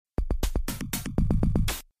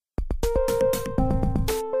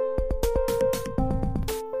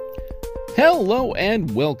Hello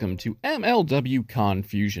and welcome to MLW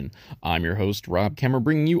Confusion. I'm your host, Rob Kemmer,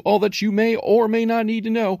 bringing you all that you may or may not need to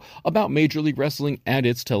know about Major League Wrestling and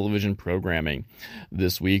its television programming.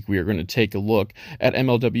 This week, we are going to take a look at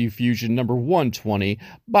MLW Fusion number 120,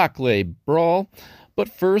 Baklei Brawl. But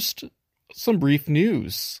first, some brief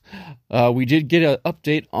news. We did get an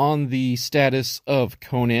update on the status of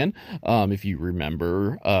Konnan. If you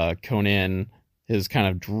remember, Konnan has kind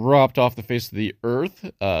of dropped off the face of the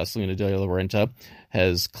earth. Selena De La Renta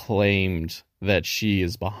has claimed that she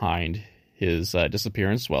is behind his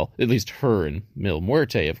disappearance. Well, at least her and Mil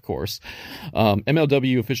Muerte, of course.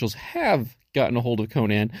 MLW officials have gotten a hold of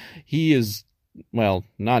Konnan. He is, well,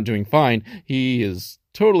 not doing fine. He has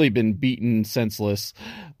totally been beaten senseless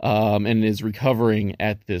and is recovering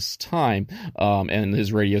at this time. And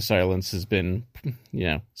his radio silence has been,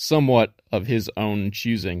 somewhat of his own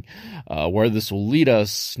choosing. Where this will lead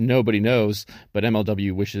us, nobody knows, but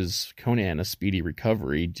MLW wishes Konnan a speedy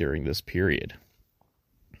recovery during this period.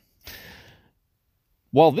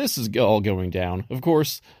 While this is all going down, of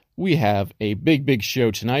course, we have a big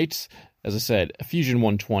show tonight. As I said, Fusion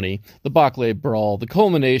 120, the Baklei Brawl, the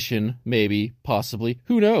culmination, maybe, possibly,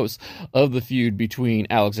 who knows, of the feud between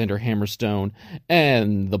Alexander Hammerstone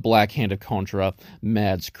and the Black Hand of Contra,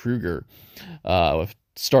 Mads Kruger.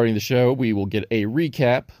 Starting the show, we will get a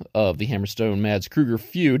recap of the Hammerstone-Mads Kruger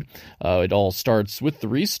feud. It all starts with the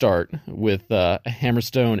restart, with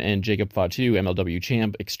Hammerstone and Jacob Fatu, MLW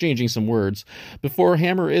champ, exchanging some words before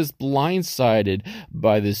Hammer is blindsided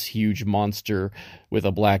by this huge monster with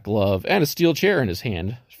a black glove and a steel chair in his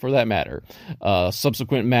hand, for that matter.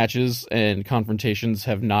 Subsequent matches and confrontations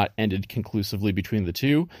have not ended conclusively between the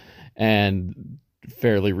two, and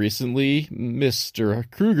fairly recently, Mr.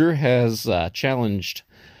 Kruger has challenged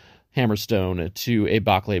Hammerstone to a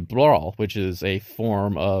Baklei Brawl, which is a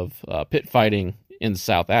form of pit fighting in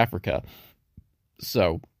South Africa.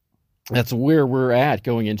 So that's where we're at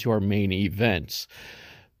going into our main event.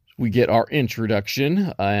 We get our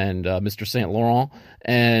introduction, and Mr. Saint Laurent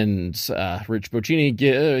and Rich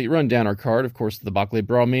Bocchini run down our card. Of course, the Baklei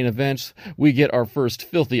Brawl main event. We get our first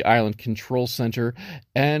Filthy Island Control Center,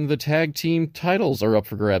 and the tag team titles are up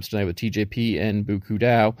for grabs tonight with TJP and Buku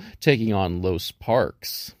Dao taking on Los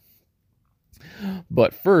Parks.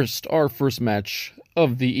 But first, our first match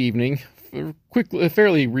of the evening,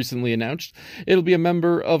 fairly recently announced. It'll be a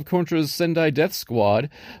member of Contra's Sendai Death Squad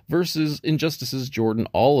versus Injustice's Jordan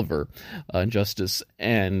Oliver. Injustice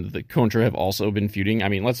and the Contra have also been feuding. I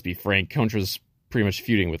mean, let's be frank, Contra's pretty much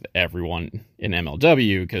feuding with everyone in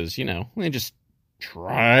MLW because, they just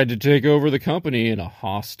tried to take over the company in a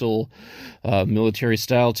hostile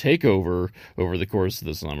military-style takeover over the course of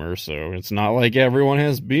the summer, so it's not like everyone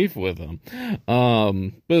has beef with them.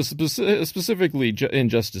 But specifically,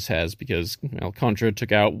 Injustice has, because Contra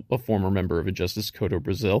took out a former member of Injustice, Kodo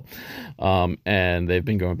Brazil, and they've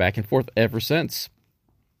been going back and forth ever since.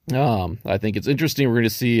 I think it's interesting we're going to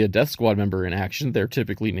see a Death Squad member in action. They're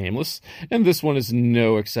typically nameless, and this one is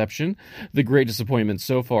no exception. The great disappointment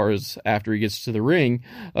so far is after he gets to the ring,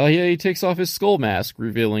 he takes off his skull mask,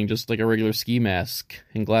 revealing just like a regular ski mask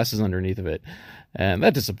and glasses underneath of it. And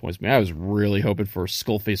that disappoints me. I was really hoping for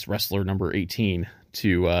Skullface Wrestler number 18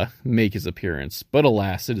 to make his appearance, but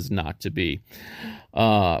alas, it is not to be.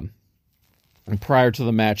 Prior to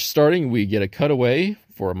the match starting, we get a cutaway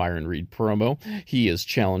for a Myron Reed promo. He is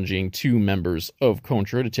challenging two members of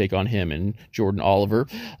Contra to take on him and Jordan Oliver,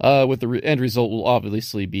 with the end result will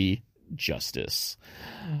obviously be Justice.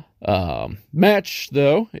 Match,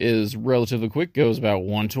 though, is relatively quick, goes about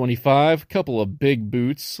 125, couple of big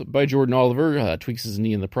boots by Jordan Oliver, tweaks his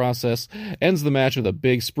knee in the process, ends the match with a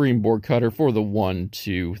big springboard cutter for the 1,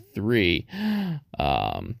 2, 3.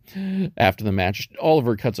 After the match,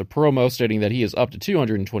 Oliver cuts a promo stating that he is up to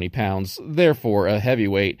 220 pounds, therefore a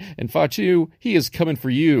heavyweight, and Fatu, he is coming for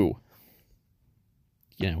you.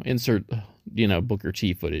 Insert, Booker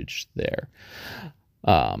T footage there.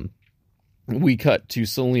 We cut to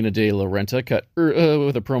Selena De La Renta,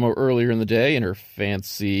 with a promo earlier in the day in her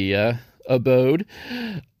fancy abode.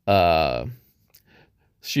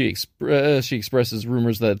 She expresses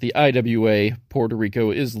rumors that the IWA Puerto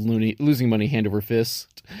Rico is losing money hand over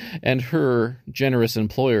fist, and her generous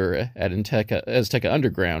employer at Azteca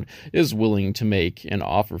Underground is willing to make an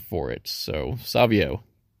offer for it. So, Savio,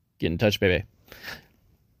 get in touch, baby.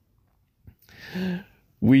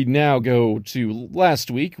 We now go to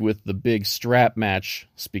last week with the big strap match,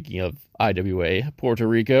 speaking of IWA Puerto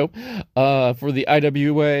Rico, for the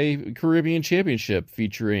IWA Caribbean Championship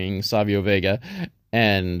featuring Savio Vega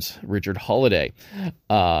and Richard Holiday.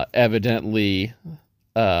 Evidently,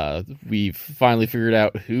 we've finally figured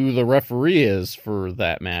out who the referee is for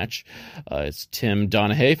that match. It's Tim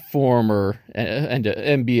Donahue, former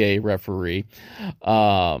NBA referee.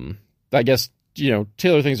 I guess,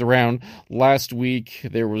 tailor things around. Last week,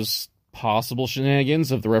 there was possible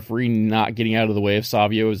shenanigans of the referee not getting out of the way of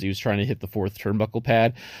Savio as he was trying to hit the fourth turnbuckle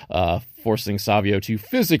pad, forcing Savio to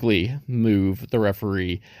physically move the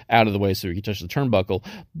referee out of the way so he could touch the turnbuckle.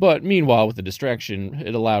 But meanwhile, with the distraction,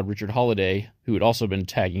 it allowed Richard Holiday, who had also been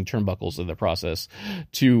tagging turnbuckles in the process,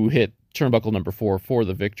 to hit turnbuckle number 4 for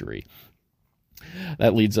the victory.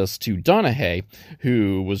 That leads us to Donahue,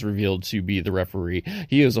 who was revealed to be the referee.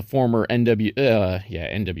 He is a former NWA,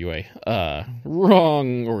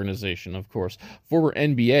 wrong organization, of course, former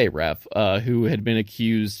NBA ref, who had been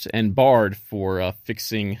accused and barred for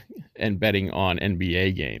fixing and betting on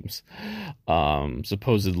NBA games.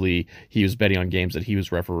 Supposedly, he was betting on games that he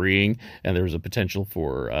was refereeing, and there was a potential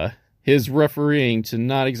for his refereeing to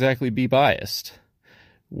not exactly be biased,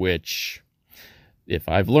 which, if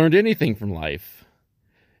I've learned anything from life,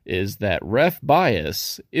 is that ref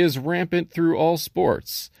bias is rampant through all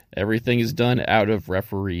sports. Everything is done out of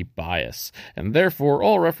referee bias, and therefore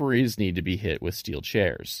all referees need to be hit with steel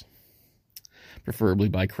chairs. Preferably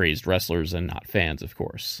by crazed wrestlers and not fans, of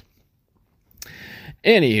course.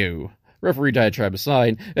 Anywho, referee diatribe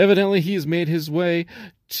aside, evidently he's made his way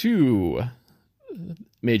to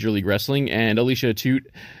Major League Wrestling, and Alicia Atout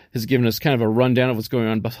has given us kind of a rundown of what's going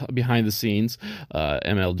on behind the scenes.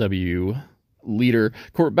 MLW leader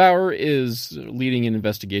Court Bauer is leading an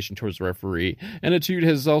investigation towards the referee, and Atout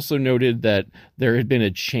has also noted that there had been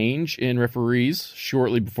a change in referees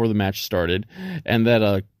shortly before the match started, and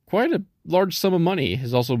that quite a large sum of money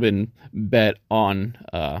has also been bet on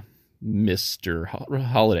Mr.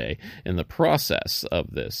 Holiday in the process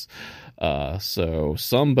of this. So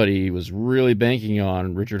somebody was really banking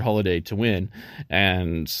on Richard Holiday to win,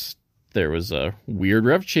 and there was a weird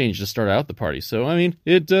ref change to start out the party. So, I mean,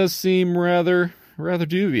 it does seem rather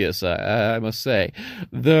dubious, I must say.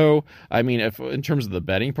 Though, I mean, if in terms of the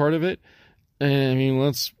betting part of it, I mean,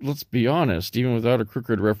 let's be honest. Even without a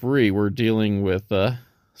crooked referee, we're dealing with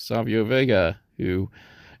Savio Vega, who,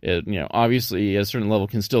 obviously at a certain level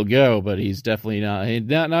can still go, but he's definitely not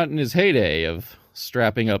in his heyday of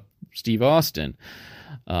strapping up Steve Austin.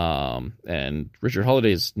 And Richard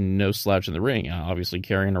Holiday is no slouch in the ring, obviously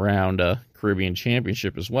carrying around a Caribbean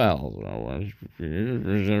championship as well.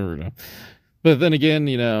 But then again,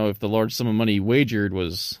 if the large sum of money wagered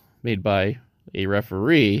was made by a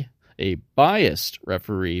referee, a biased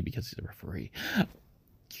referee, because he's a referee,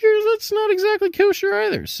 that's not exactly kosher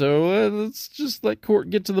either. So let's just let court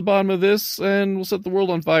get to the bottom of this, and we'll set the world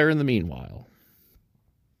on fire in the meanwhile.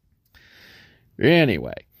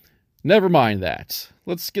 Anyway, never mind that.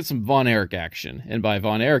 Let's get some Von Erich action. And by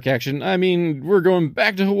Von Erich action, I mean we're going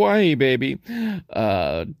back to Hawaii, baby.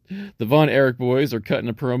 The Von Erich boys are cutting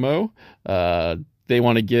a promo. They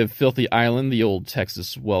want to give Filthy Island the old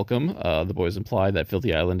Texas welcome. The boys imply that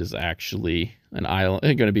Filthy Island is actually an island,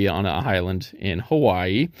 going to be on an island in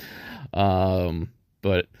Hawaii.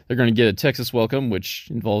 But they're going to get a Texas welcome, which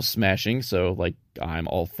involves smashing, so, I'm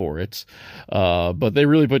all for it. But they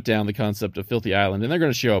really put down the concept of Filthy Island, and they're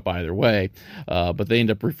going to show up either way. But they end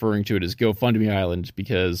up referring to it as GoFundMe Island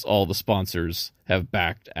because all the sponsors have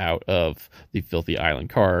backed out of the Filthy Island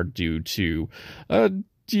card due to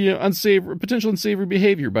potential unsavory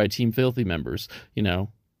behavior by Team Filthy members.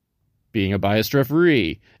 Being a biased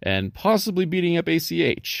referee and possibly beating up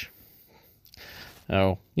ACH.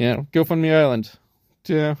 Oh, GoFundMe Island.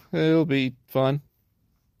 Yeah, it'll be fun.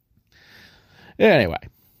 Anyway,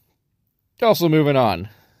 also moving on.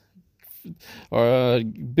 Our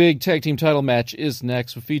big tag team title match is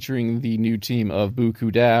next, featuring the new team of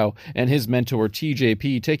Buku Dao and his mentor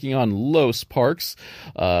TJP taking on Los Parks.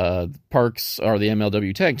 Parks are the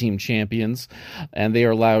MLW tag team champions, and they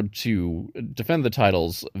are allowed to defend the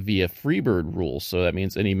titles via Freebird rules. So that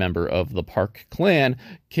means any member of the Park clan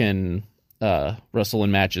can wrestle in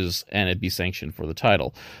matches and it'd be sanctioned for the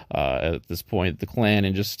title. At this point, the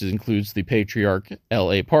clan just includes the patriarch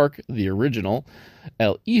L.A. Park, the original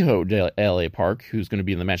El Hijo de L.A. Park, who's going to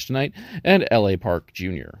be in the match tonight, and L.A. Park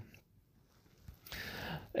Jr.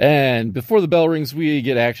 And before the bell rings, we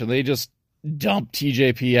get action. They just dump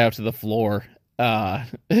TJP out to the floor,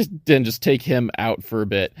 then just take him out for a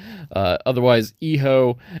bit. Otherwise,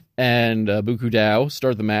 Iho and Buku Dao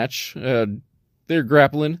start the match. They're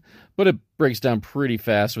grappling, but it breaks down pretty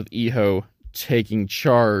fast with Iho taking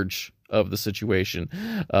charge of the situation.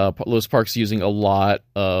 Los Parks using a lot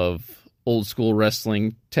of old school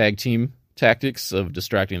wrestling tag team tactics of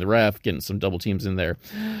distracting the ref, getting some double teams in there.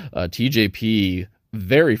 TJP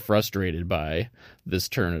very frustrated by this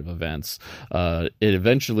turn of events. It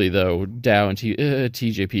eventually, though, Dow and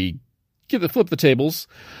TJP flip the tables,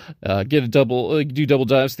 do double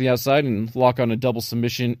dives to the outside and lock on a double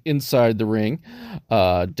submission inside the ring.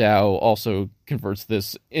 Dow also converts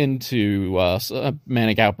this into a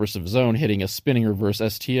manic outburst of his own, hitting a spinning reverse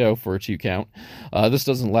STO for a 2 count. This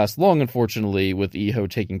doesn't last long, unfortunately, with Iho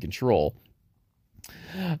taking control.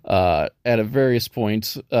 At a various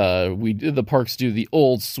point, the Parks do the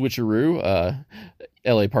old switcheroo.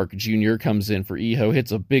 LA Park Jr. comes in for Iho,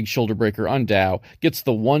 hits a big shoulder breaker on Dow, gets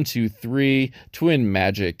the 1-2-3 twin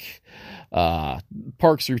magic.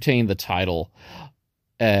 Parks retain the title,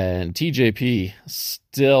 and TJP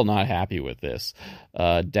still not happy with this.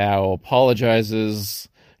 Dow apologizes,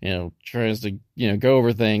 tries to go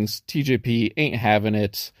over things. TJP ain't having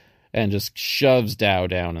it, and just shoves Dow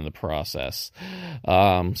down in the process.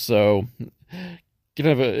 So, gonna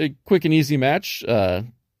have a quick and easy match.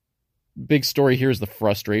 Big story here is the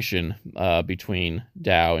frustration between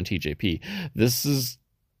Dow and TJP. This is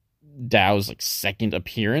Dow's second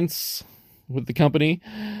appearance with the company.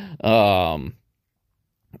 Or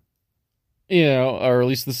at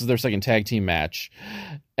least this is their second tag team match.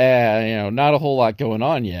 Not a whole lot going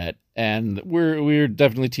on yet. And we're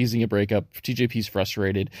definitely teasing a breakup. TJP's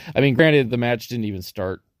frustrated. I mean, granted, the match didn't even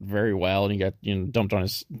start very well, and he got dumped on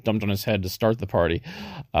his head to start the party.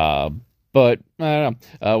 But I don't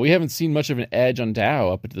know. We haven't seen much of an edge on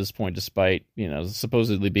Dow up to this point, despite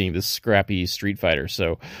supposedly being this scrappy street fighter.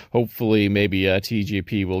 So hopefully, maybe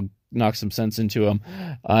TJP will knock some sense into him,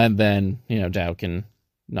 and then Dow can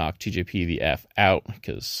knock TJP the F out.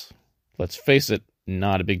 Because let's face it,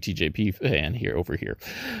 not a big TJP fan over here.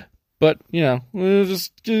 But we'll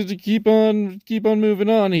just keep on moving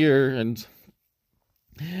on here and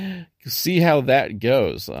see how that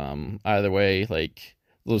goes. Either way,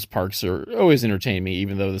 those Parks are always entertaining me,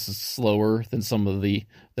 even though this is slower than some of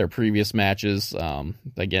their previous matches.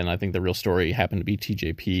 Again, I think the real story happened to be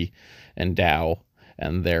TJP and Dow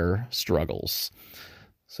and their struggles.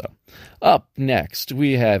 So, up next,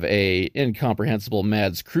 we have a incomprehensible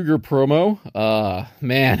Mads Kruger promo.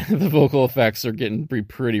 Man, the vocal effects are getting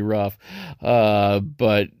pretty rough.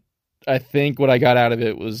 But I think what I got out of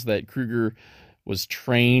it was that Kruger was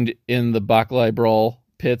trained in the Baklei Brawl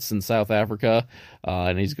pits in South Africa,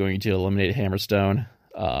 and he's going to eliminate Hammerstone.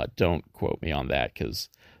 Don't quote me on that, because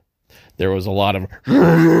there was a lot of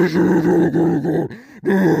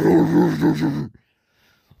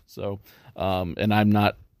so, and I'm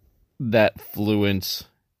not that fluent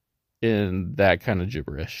in that kind of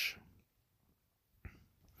gibberish.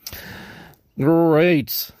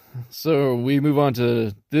 Great. So we move on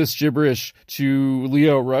to this gibberish, to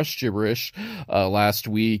Lio Rush gibberish. Last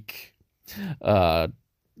week,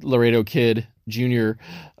 Laredo Kid Jr.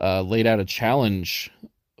 Laid out a challenge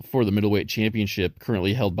for the middleweight championship,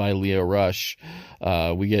 currently held by Lio Rush.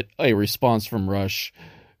 We get a response from Rush,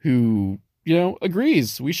 who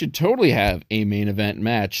agrees we should totally have a main event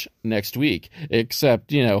match next week,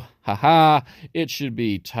 except, it should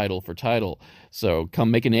be title for title. So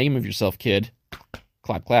come make a name of yourself, kid.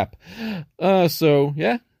 Clap, clap. So,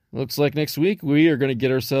 yeah, looks like next week we are going to get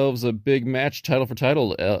ourselves a big match, title for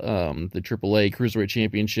title. The AAA Cruiserweight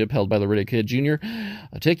Championship held by Laredo Kid Jr.,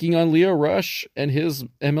 taking on Lio Rush and his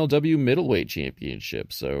MLW Middleweight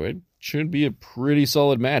Championship. So it should be a pretty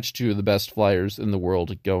solid match. Two of the best flyers in the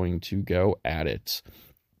world going to go at it.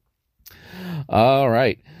 All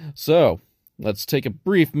right, so let's take a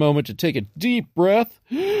brief moment to take a deep breath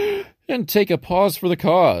and take a pause for the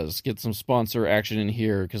cause. Get some sponsor action in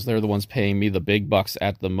here, because they're the ones paying me the big bucks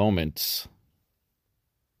at the moment.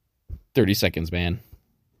 30 seconds, man.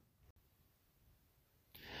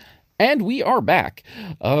 And we are back.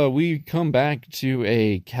 We come back to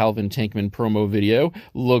a Calvin Tankman promo video.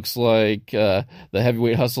 Looks like the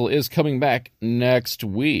Heavyweight Hustle is coming back next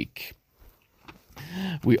week.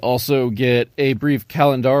 We also get a brief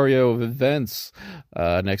calendario of events.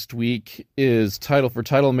 Next week is title for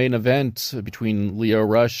title main event between Lio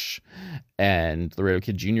Rush and Laredo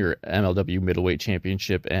Kid Jr. MLW Middleweight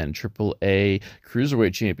Championship and AAA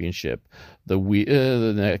Cruiserweight Championship. The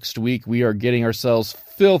next week we are getting ourselves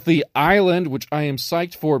Filthy Island, which I am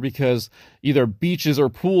psyched for, because either beaches or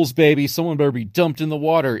pools, baby, someone better be dumped in the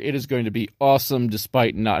water. It is going to be awesome,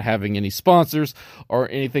 despite not having any sponsors or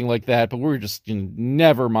anything like that, but we're just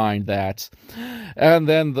never mind that. And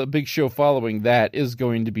then the big show following that is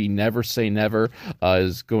going to be Never Say Never,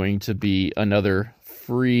 is going to be another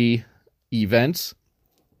free event.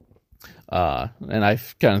 And I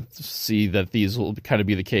kind of see that these will kind of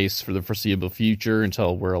be the case for the foreseeable future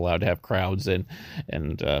until we're allowed to have crowds and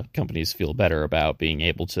companies feel better about being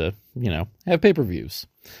able to, have pay-per-views.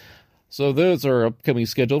 So those are upcoming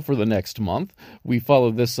schedule for the next month. We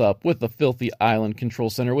follow this up with the Filthy Island Control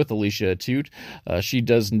Center with Alicia Atute. She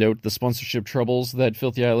does note the sponsorship troubles that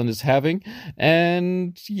Filthy Island is having.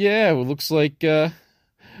 And yeah, it looks like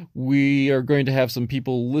we are going to have some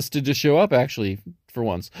people listed to show up, actually, for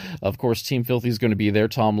once. Of course, Team Filthy is going to be there.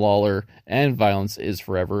 Tom Lawler and Violence is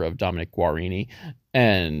Forever of Dominic Guarini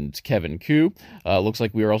and Kevin Koo. Looks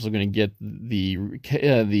like we are also going to get the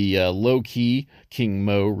low-key King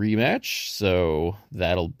Mo rematch, so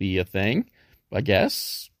that'll be a thing, I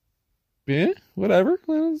guess. Yeah, whatever.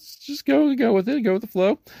 Let's just go with it. Go with the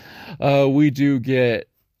flow. We do get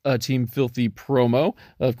a Team Filthy promo.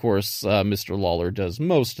 Of course, Mr. Lawler does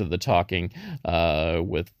most of the talking,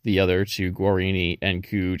 with the other two, Guarini and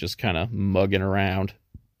Koo, just kind of mugging around.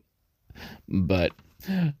 But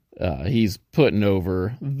he's putting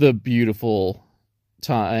over the beautiful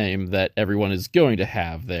time that everyone is going to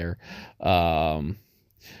have there.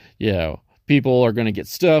 People are going to get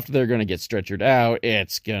stuffed. They're going to get stretchered out.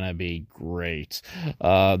 It's going to be great.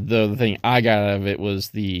 The thing I got out of it was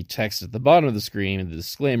the text at the bottom of the screen, the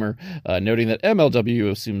disclaimer, noting that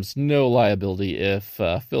MLW assumes no liability if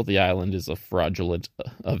Filthy Island is a fraudulent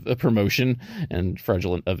promotion and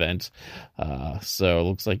fraudulent event. So it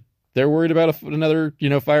looks like they're worried about another,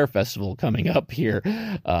 Fire Festival coming up here.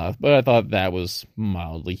 But I thought that was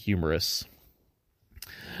mildly humorous.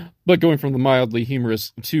 But going from the mildly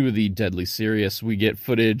humorous to the deadly serious, we get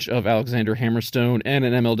footage of Alexander Hammerstone and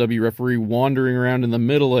an MLW referee wandering around in the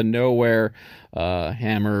middle of nowhere.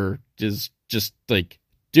 Hammer is just like,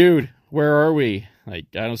 dude, where are we? Like,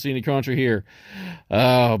 I don't see any contra here.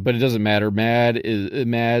 But it doesn't matter.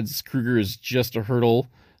 Mads Kruger is just a hurdle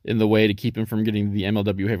in the way to keep him from getting the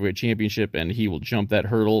MLW Heavyweight Championship, and he will jump that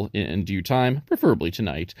hurdle in due time, preferably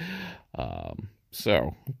tonight.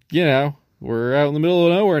 We're out in the middle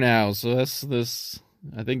of nowhere now, so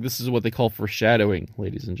I think this is what they call foreshadowing,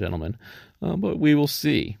 ladies and gentlemen. But we will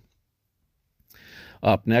see.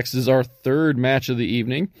 Up next is our third match of the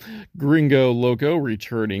evening. Gringo Loco,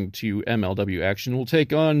 returning to MLW action, will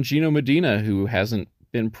take on Gino Medina, who hasn't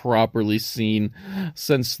been properly seen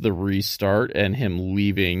since the restart and him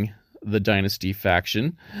leaving the Dynasty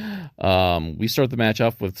faction. We start the match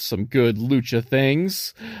off with some good lucha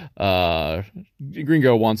things.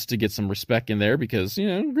 Gringo wants to get some respect in there because,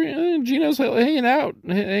 Gino's hanging out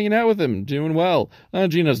with him, doing well.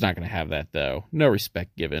 Gino's not going to have that, though. No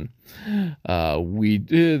respect given. We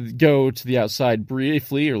go to the outside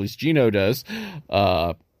briefly, or at least Gino does.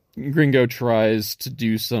 Gringo tries to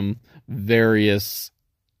do some various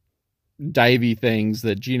divey things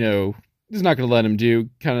that Gino is not going to let him do,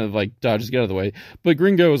 kind of like dodges, get out of the way. But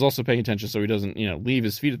Gringo is also paying attention so he doesn't, leave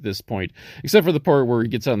his feet at this point, except for the part where he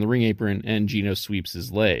gets out on the ring apron and Gino sweeps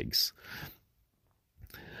his legs.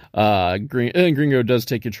 Gringo does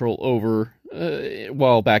take control over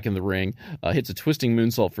while back in the ring, hits a twisting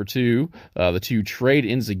moonsault for two. The two trade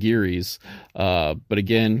enziguris, but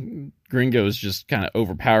again, Gringo is just kind of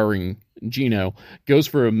overpowering Gino, goes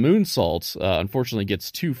for a moonsault, unfortunately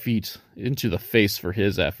gets 2 feet into the face for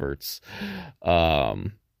his efforts.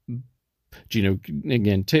 Gino,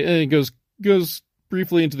 again, goes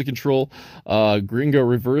briefly into the control. Gringo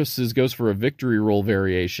reverses, goes for a victory roll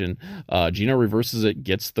variation. Gino reverses it,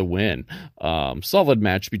 gets the win. Solid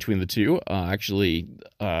match between the two.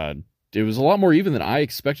 It was a lot more even than I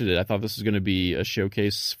expected it. I thought this was going to be a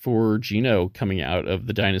showcase for Gino coming out of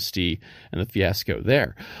the Dynasty and the fiasco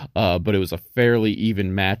there. But it was a fairly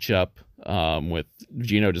even matchup, with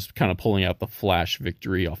Gino just kind of pulling out the flash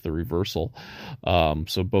victory off the reversal.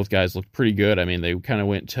 So both guys looked pretty good. I mean, they kind of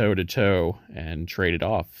went toe-to-toe and traded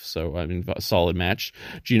off. So, a solid match.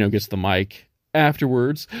 Gino gets the mic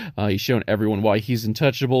afterwards. He's shown everyone why he's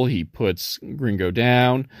untouchable. He puts Gringo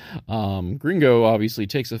down. Gringo obviously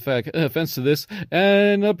takes offense to this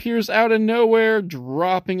and appears out of nowhere,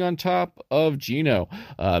 dropping on top of Gino.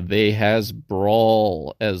 They has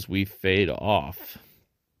Brawl as we fade off.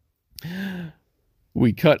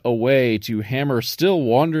 We cut away to Hammer still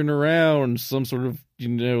wandering around some sort of,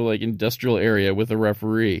 industrial area with a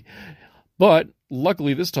referee. But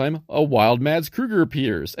luckily this time, a wild Mads Kruger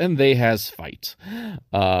appears, and they has fight.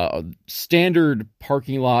 Standard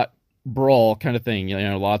parking lot brawl kind of thing.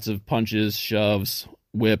 Lots of punches, shoves,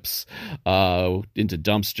 whips into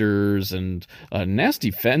dumpsters, and a nasty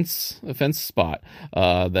fence spot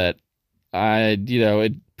that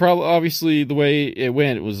it probably, obviously the way it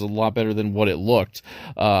went, it was a lot better than what it looked,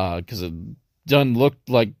 because it done looked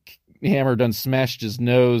like Hammer done smashed his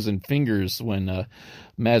nose and fingers when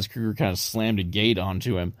Mads Kruger kind of slammed a gate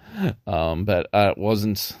onto him. But it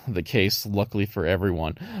wasn't the case, luckily for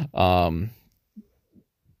everyone.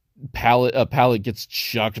 Pallet gets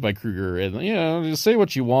chucked by Kruger, and say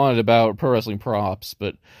what you want about pro wrestling props,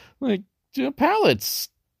 but pallets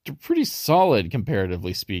are pretty solid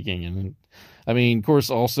comparatively speaking. And I mean, of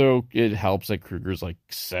course, also it helps that Kruger's like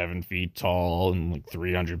 7 feet tall and like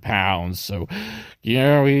 300 pounds, so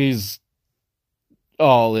he's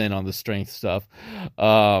all in on the strength stuff.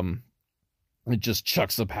 It just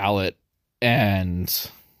chucks the pallet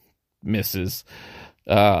and misses.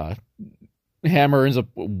 Hammer ends up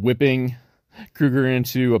whipping Kruger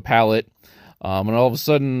into a pallet. And all of a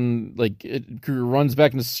sudden, Kruger runs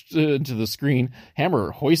back into the screen.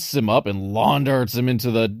 Hammer hoists him up and lawn darts him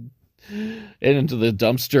into the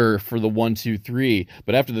dumpster for the 1, 2, 3.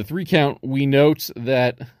 But after the 3 count, we note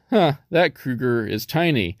that that Kruger is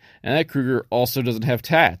tiny, and that Kruger also doesn't have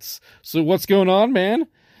tats. So what's going on, man?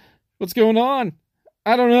 What's going on?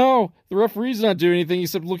 I don't know. The referee's not doing anything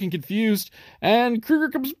except looking confused, and Kruger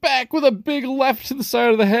comes back with a big left to the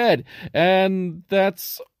side of the head, and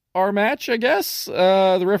that's our match, I guess.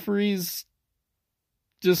 The referee's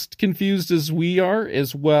just confused as we are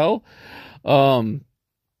as well.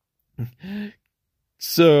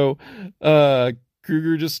 So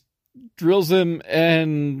Kruger just drills him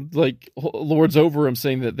and lords over him,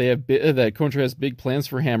 saying that that Contra has big plans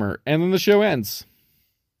for Hammer, and then the show ends.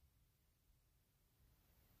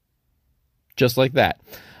 Just like that.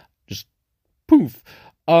 Just poof.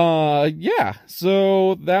 Yeah,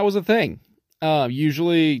 so that was a thing.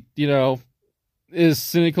 Usually, as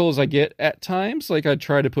cynical as I get at times, I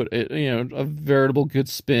try to put a veritable good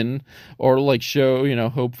spin or show,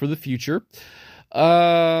 hope for the future.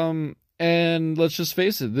 And let's just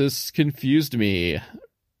face it, this confused me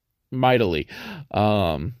mightily.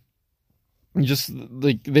 Just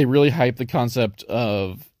they really hype the concept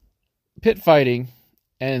of pit fighting,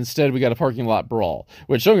 and instead we got a parking lot brawl,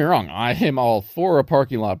 which, don't get me wrong, I am all for a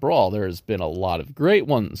parking lot brawl. There's been a lot of great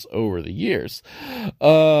ones over the years.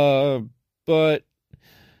 But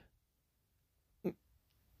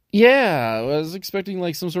yeah, I was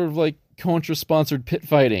expecting some sort of Contra-sponsored pit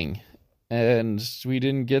fighting, and we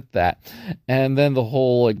didn't get that. And then the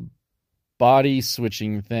whole body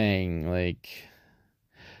switching thing,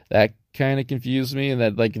 that kind of confused me, and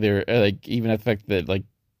that they're even the fact that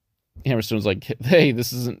Hammerstone's hey,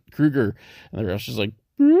 this isn't Kruger, and the ref's just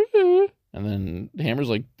Bruh. And then Hammer's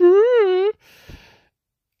Bruh.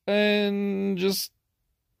 And just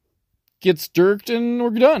gets dirked, and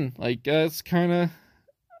we're done. It's kind of,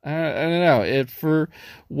 I don't know, it for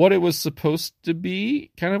what it was supposed to be,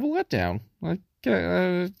 kind of a letdown. I'm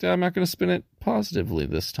not going to spin it positively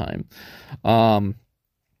this time.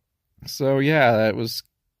 So yeah, that was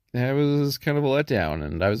kind of a letdown,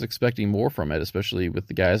 and I was expecting more from it, especially with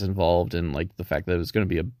the guys involved, and the fact that it was going to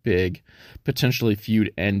be a big, potentially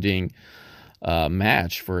feud-ending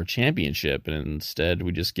match for a championship, and instead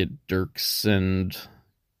we just get dirks and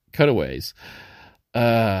cutaways.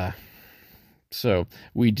 So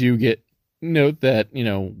we do note that,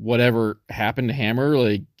 whatever happened to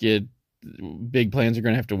Hammer, big plans are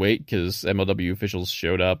going to have to wait because MLW officials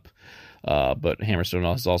showed up. But Hammerstone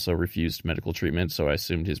has also refused medical treatment, so I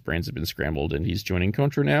assumed his brains have been scrambled and he's joining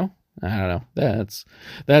Contra now. I don't know.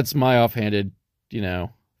 That's my offhanded,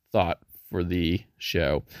 thought for the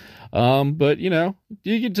show. But you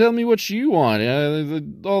can tell me what you want.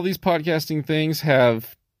 All these podcasting things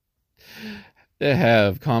have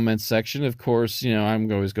comment section. Of course,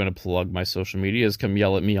 I'm always going to plug my social medias. Come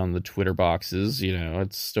yell at me on the Twitter boxes.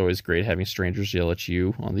 It's always great having strangers yell at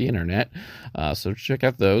you on the internet. So check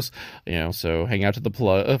out those. So hang out to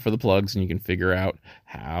for the plugs, and you can figure out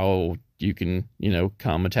how you can,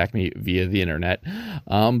 come attack me via the internet.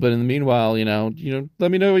 But in the meanwhile,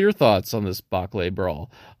 let me know your thoughts on this Baklei brawl.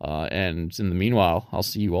 And in the meanwhile, I'll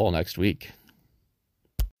see you all next week.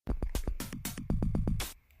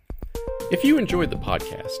 If you enjoyed the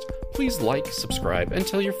podcast, please like, subscribe, and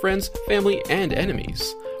tell your friends, family, and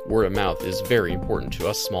enemies. Word of mouth is very important to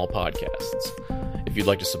us small podcasts. If you'd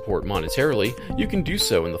like to support monetarily, you can do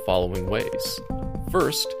so in the following ways.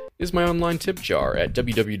 First is my online tip jar at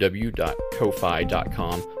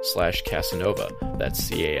www.ko-fi.com/Casanova. That's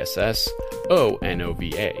CASSONOVA.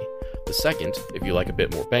 The second, if you like a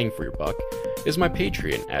bit more bang for your buck, is my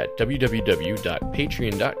Patreon at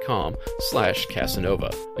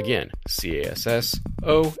www.patreon.com/Casanova. Again,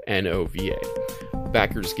 CASSONOVA.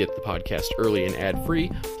 Backers get the podcast early and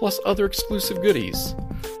ad-free, plus other exclusive goodies.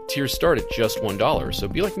 Tiers start at just $1, so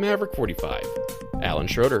be like Maverick45, Alan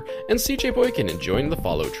Schroeder, and CJ Boykin and join the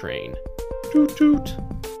follow train. Toot toot.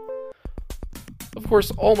 Of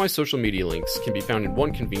course, all my social media links can be found in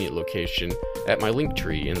one convenient location at my link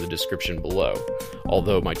tree in the description below,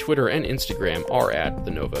 although my Twitter and Instagram are at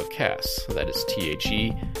The Nova of Cass. That is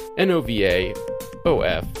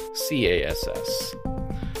TheNovaofCass.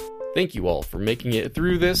 Thank you all for making it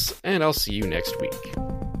through this, and I'll see you next week.